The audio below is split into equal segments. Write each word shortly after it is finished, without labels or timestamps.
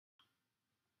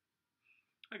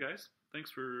Hi, guys.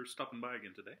 Thanks for stopping by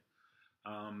again today.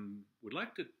 Would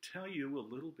like to tell you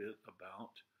a little bit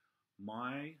about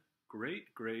my great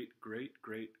great great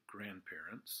great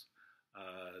grandparents.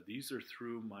 These are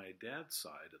through my dad's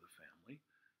side of the family.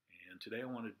 And today I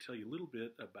wanted to tell you a little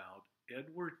bit about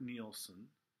Edward Neilson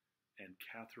and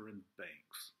Catherine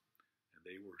Banks. And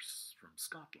they were from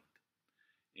Scotland.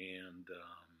 And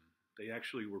they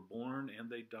actually were born and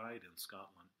they died in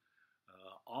Scotland.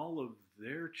 All of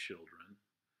their children,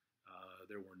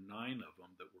 there were 9 of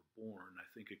them that were born. I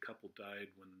think a couple died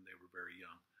when they were very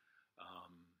young.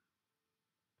 Um,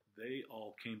 they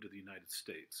all came to the United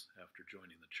States after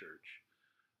joining the church.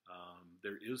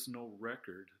 There is no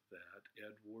record that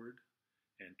Edward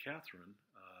and Catherine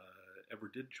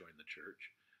ever did join the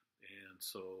church. And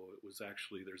so it was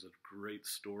actually, there's a great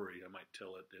story, I might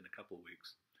tell it in a couple of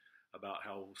weeks, about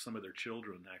how some of their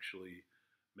children actually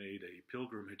made a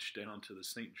pilgrimage down to the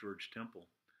St. George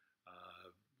Temple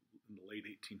in the late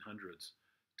 1800s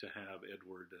to have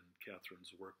Edward and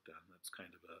Catherine's work done. That's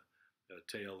kind of a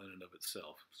tale in and of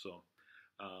itself. So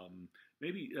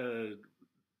maybe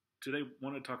today I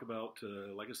want to talk about,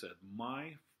 like I said,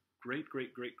 my great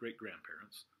great great great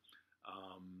grandparents.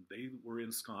 They were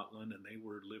in Scotland and they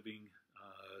were living,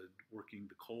 working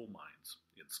the coal mines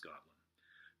in Scotland.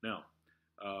 Now,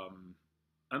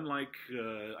 unlike,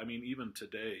 even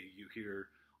today you hear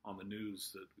on the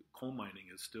news that coal mining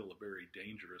is still a very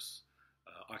dangerous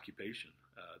occupation.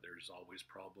 There's always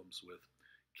problems with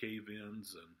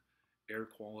cave-ins and air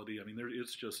quality.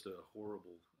 It's just a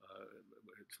horrible,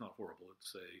 it's not horrible,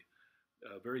 it's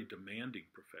a very demanding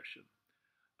profession.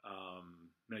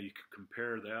 Now you can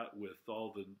compare that with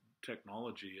all the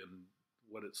technology and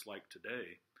what it's like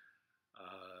today.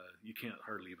 You can't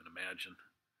hardly even imagine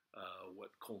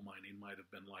what coal mining might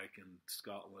have been like in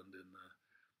Scotland in the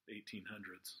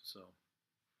 1800s. So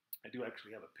I do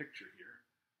actually have a picture here.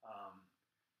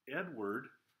 Edward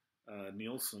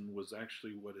Neilson was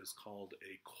actually what is called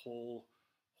a coal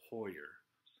heuer,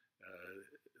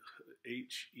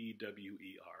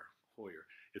 Hewer, heuer.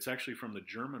 It's actually from the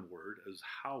German word, as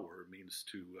Hauer means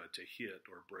to hit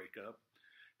or break up.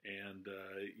 And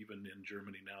even in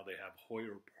Germany now they have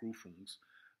Heuerprüfungs.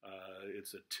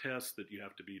 It's a test that you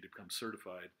have to become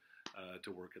certified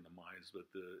to work in the mines. But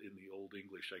in the Old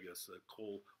English, I guess,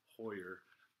 coal heuer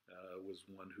was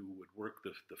one who would work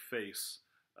the face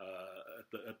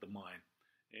at the mine.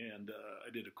 And I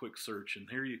did a quick search, and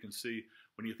here you can see,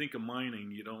 when you think of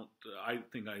mining, you don't. I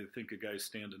think a guy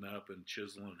standing up and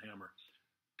chiseling and hammer.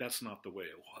 That's not the way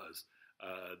it was.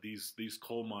 These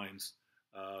coal mines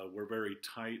were very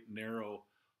tight, narrow,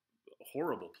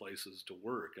 horrible places to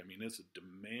work. It's a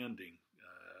demanding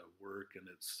work, and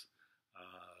it's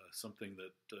something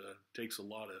that takes a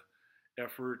lot of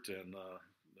effort and a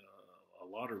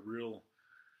lot of real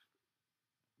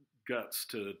guts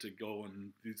to go.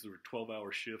 And these were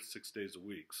 12-hour shifts, 6 days a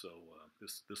week. So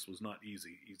this was not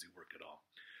easy work at all.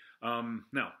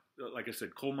 Now, like I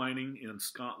said, coal mining in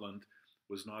Scotland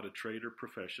was not a trade or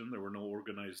profession. There were no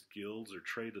organized guilds or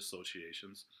trade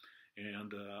associations.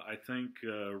 And I thank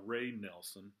Ray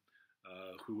Nelson,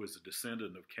 who was a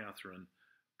descendant of Catherine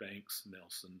Banks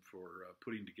Nelson, for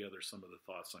putting together some of the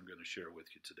thoughts I'm going to share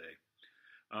with you today.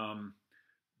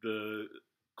 The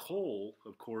coal,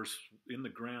 of course, in the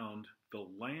ground, the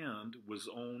land was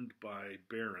owned by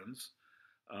barons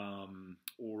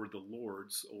or the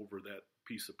lords over that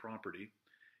piece of property.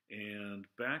 And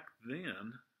back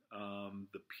then,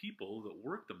 the people that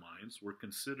worked the mines were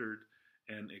considered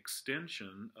an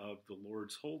extension of the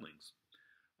Lord's holdings.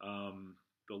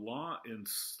 The law in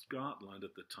Scotland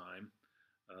at the time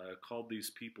called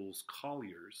these peoples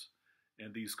colliers,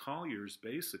 and these colliers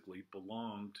basically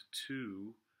belonged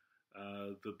to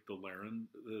the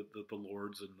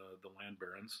lords and the land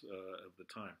barons of the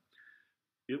time.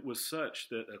 It was such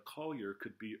that a collier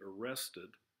could be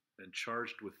arrested and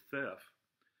charged with theft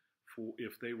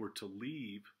if they were to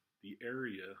leave the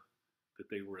area that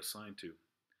they were assigned to.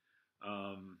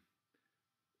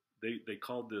 They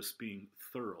called this being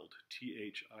thurled,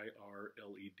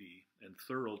 Thirled, and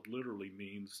thurled literally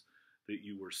means that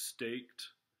you were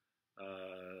staked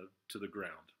to the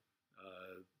ground.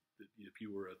 If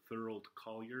you were a thurled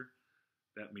collier,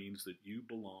 that means that you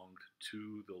belonged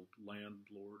to the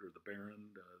landlord or the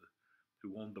baron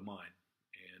who owned the mine,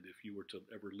 and if you were to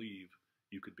ever leave,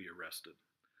 you could be arrested.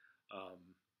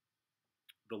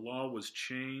 The law was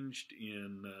changed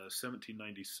in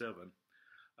 1797,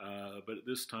 but at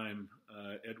this time,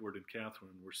 Edward and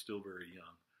Catherine were still very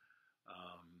young.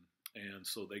 And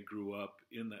so they grew up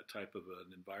in that type of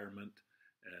an environment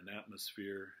and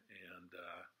atmosphere, and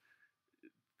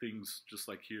things just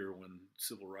like here when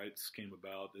civil rights came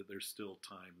about, there's still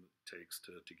time it takes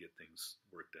to get things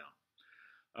worked out.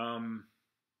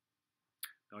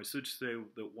 Now I should say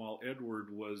that while Edward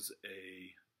was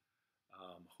a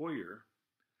Hoyer,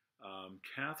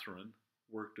 Catherine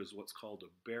worked as what's called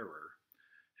a bearer.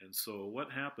 And so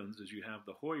what happens is you have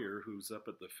the Hoyer who's up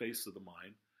at the face of the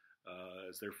mine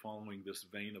as they're following this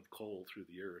vein of coal through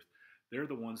the earth. They're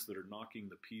the ones that are knocking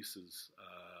the pieces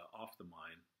off the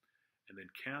mine. And then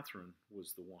Catherine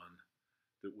was the one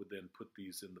that would then put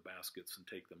these in the baskets and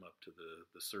take them up to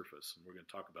the surface. And we're going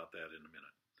to talk about that in a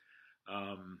minute.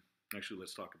 Actually,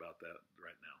 let's talk about that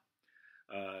right now.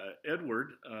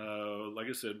 Edward, like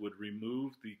I said, would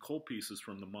remove the coal pieces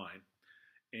from the mine,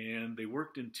 and they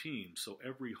worked in teams. So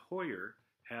every Hoyer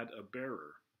had a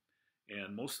bearer,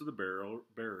 and most of the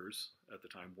bearers at the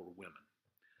time were women.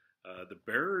 The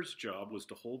bearer's job was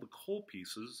to hold the coal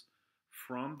pieces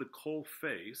from the coal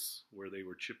face, where they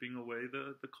were chipping away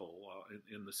the coal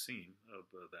in the seam of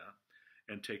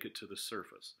that, and take it to the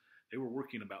surface. They were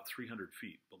working about 300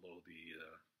 feet below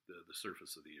the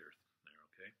surface of the earth there,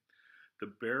 okay?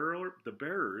 The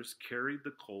bearers carried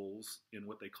the coals in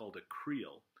what they called a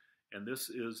creel, and this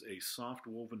is a soft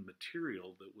woven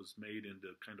material that was made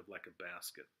into kind of like a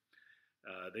basket.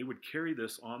 They would carry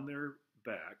this on their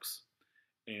backs,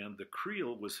 and the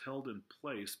creel was held in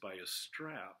place by a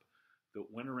strap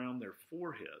that went around their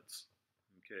foreheads,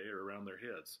 okay, or around their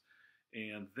heads.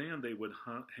 And then they would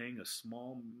hang a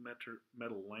small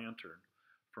metal lantern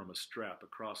from a strap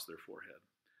across their forehead.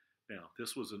 Now,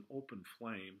 this was an open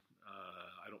flame.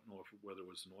 I don't know whether it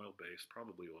was an oil-based,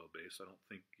 probably oil-based. I don't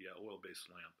think, oil-based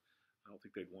lamp. I don't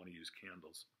think they'd want to use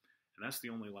candles. And that's the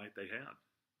only light they had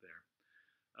there.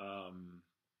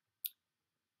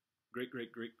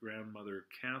 Great-great-great-grandmother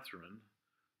Catherine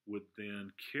would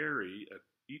then carry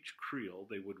each creel.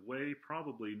 They would weigh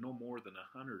probably no more than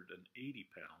 180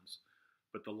 pounds,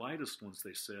 but the lightest ones,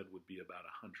 they said, would be about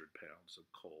 100 pounds of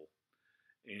coal.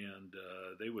 And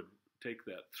they would take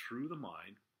that through the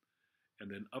mine and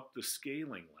then up the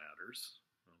scaling ladders,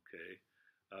 okay,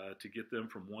 to get them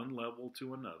from one level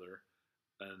to another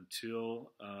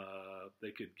until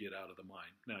they could get out of the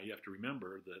mine. Now, you have to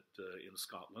remember that in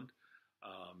Scotland,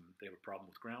 they have a problem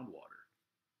with groundwater.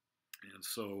 And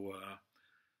so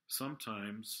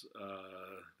sometimes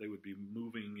they would be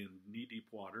moving in knee-deep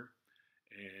water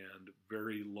and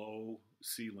very low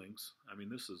ceilings. I mean,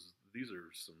 these are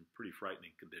some pretty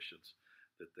frightening conditions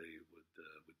that they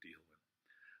would deal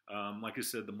with. Like I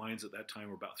said, the mines at that time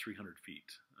were about 300 feet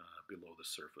below the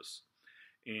surface.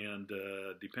 And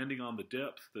depending on the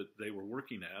depth that they were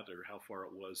working at, or how far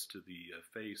it was to the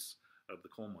face of the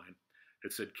coal mine,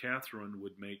 it said Catherine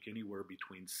would make anywhere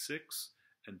between 6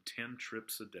 and 10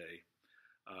 trips a day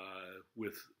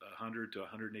with 100 to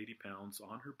 180 pounds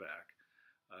on her back,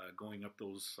 going up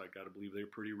those, I got to believe they were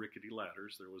pretty rickety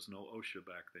ladders. There was no OSHA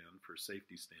back then for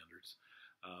safety standards.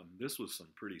 This was some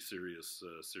pretty serious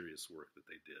work that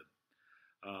they did.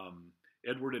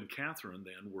 Edward and Catherine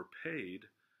then were paid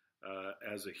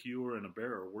as a hewer and a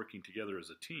bearer working together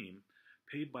as a team,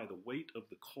 paid by the weight of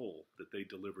the coal that they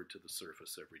delivered to the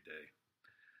surface every day.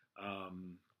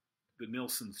 The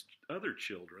Nilsons' other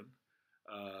children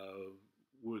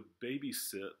would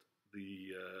babysit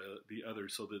the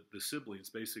others, so that the siblings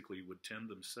basically would tend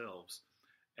themselves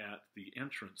at the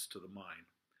entrance to the mine,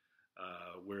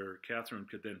 where Catherine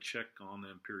could then check on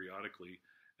them periodically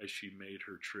as she made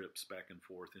her trips back and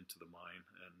forth into the mine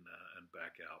and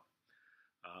back out.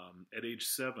 At age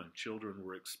 7, children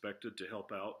were expected to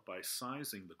help out by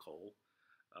sizing the coal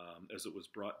as it was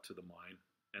brought to the mine,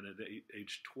 and at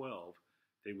age 12,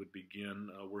 they would begin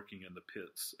working in the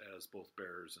pits as both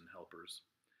bearers and helpers.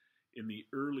 In the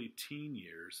early teen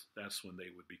years, that's when they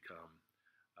would become,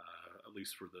 at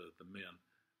least for the men,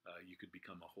 you could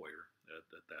become a Hoyer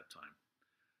at that time.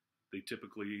 They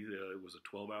typically, it was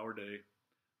a 12-hour day,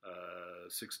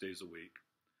 6 days a week.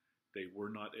 They were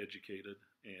not educated,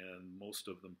 and most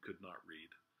of them could not read.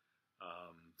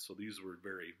 So these were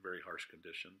very, very harsh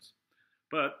conditions.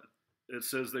 But it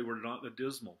says they were not a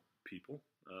dismal people.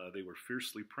 They were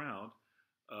fiercely proud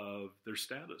of their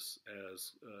status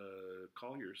as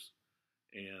colliers,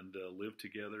 and lived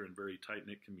together in very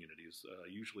tight-knit communities,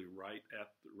 usually right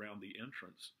around the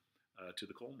entrance to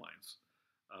the coal mines.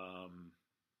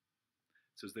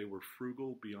 It says they were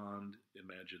frugal beyond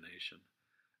imagination.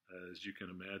 As you can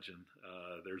imagine,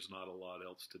 there's not a lot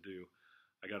else to do.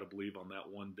 I got to believe on that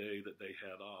one day that they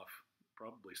had off,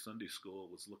 probably Sunday school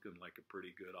was looking like a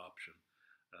pretty good option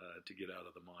to get out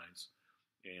of the mines.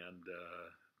 And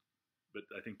but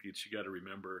I think you got to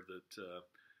remember that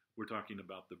we're talking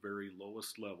about the very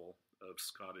lowest level of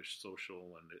Scottish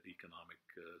social and economic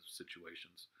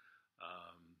situations.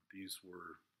 These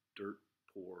were dirt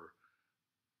poor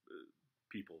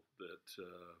people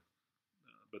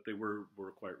but they were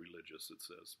quite religious, it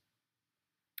says.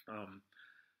 Of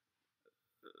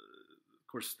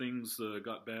course, things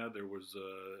got bad. There was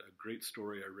a great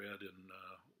story I read in,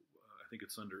 I think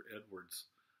it's under Edward's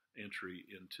entry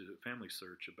into Family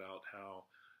Search, about how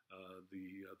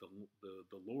the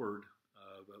Lord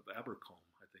of Abercombe,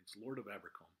 I think it's Lord of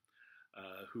Abercombe,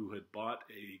 who had bought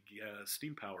a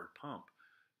steam-powered pump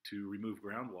to remove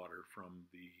groundwater from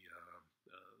the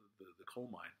coal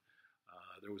mine.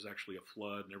 There was actually a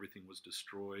flood and everything was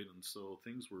destroyed, and so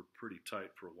things were pretty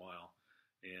tight for a while,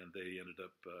 and they ended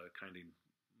up kind of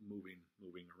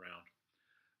moving around.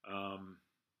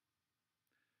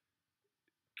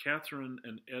 Catherine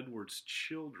and Edward's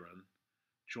children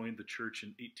joined the church in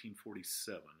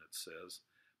 1847, it says,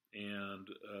 and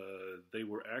they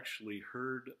were actually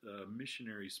heard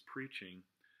missionaries preaching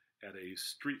at a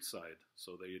street side.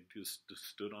 So they had just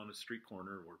stood on a street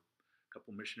corner, where a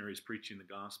couple missionaries preaching the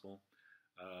gospel.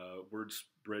 Word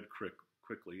spread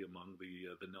quickly among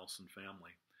the Nelson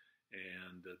family,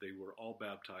 and they were all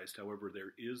baptized. However,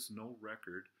 there is no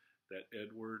record that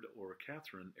Edward or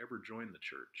Catherine ever joined the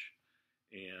church,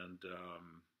 and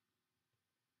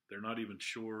they're not even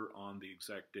sure on the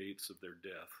exact dates of their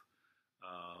death.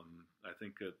 I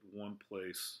think at one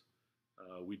place,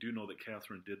 we do know that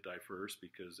Catherine did die first,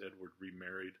 because Edward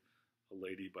remarried a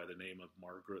lady by the name of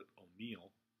Margaret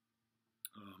O'Neill.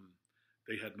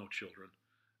 They had no children,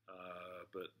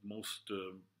 but most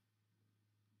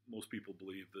people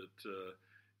believe that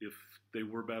if they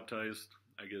were baptized,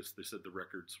 I guess they said the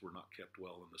records were not kept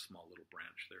well in the small little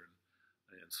branch there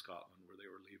in Scotland where they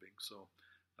were leaving. So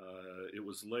it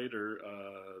was later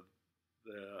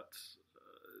that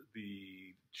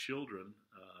the children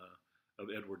of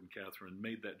Edward and Catherine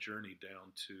made that journey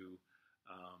down to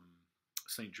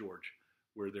St. George,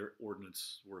 where their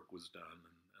ordinance work was done,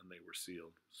 and they were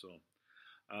sealed. So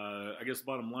I guess the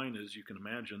bottom line is, you can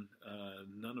imagine,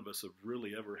 none of us have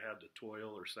really ever had to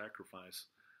toil or sacrifice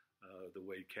the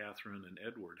way Catherine and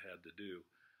Edward had to do.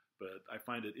 But I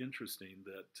find it interesting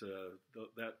that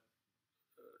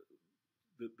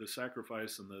the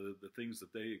sacrifice and the things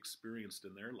that they experienced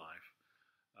in their life,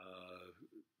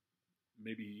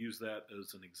 maybe use that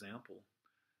as an example.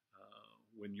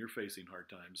 When you're facing hard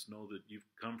times, know that you've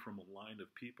come from a line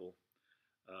of people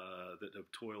that have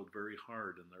toiled very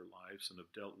hard in their lives and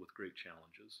have dealt with great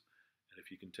challenges. And if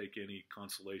you can take any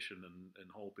consolation and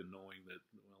hope in knowing that,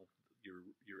 well,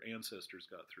 your ancestors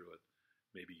got through it,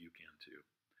 maybe you can too.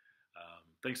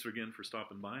 Thanks again for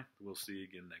stopping by. We'll see you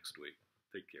again next week.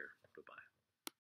 Take care. Bye-bye.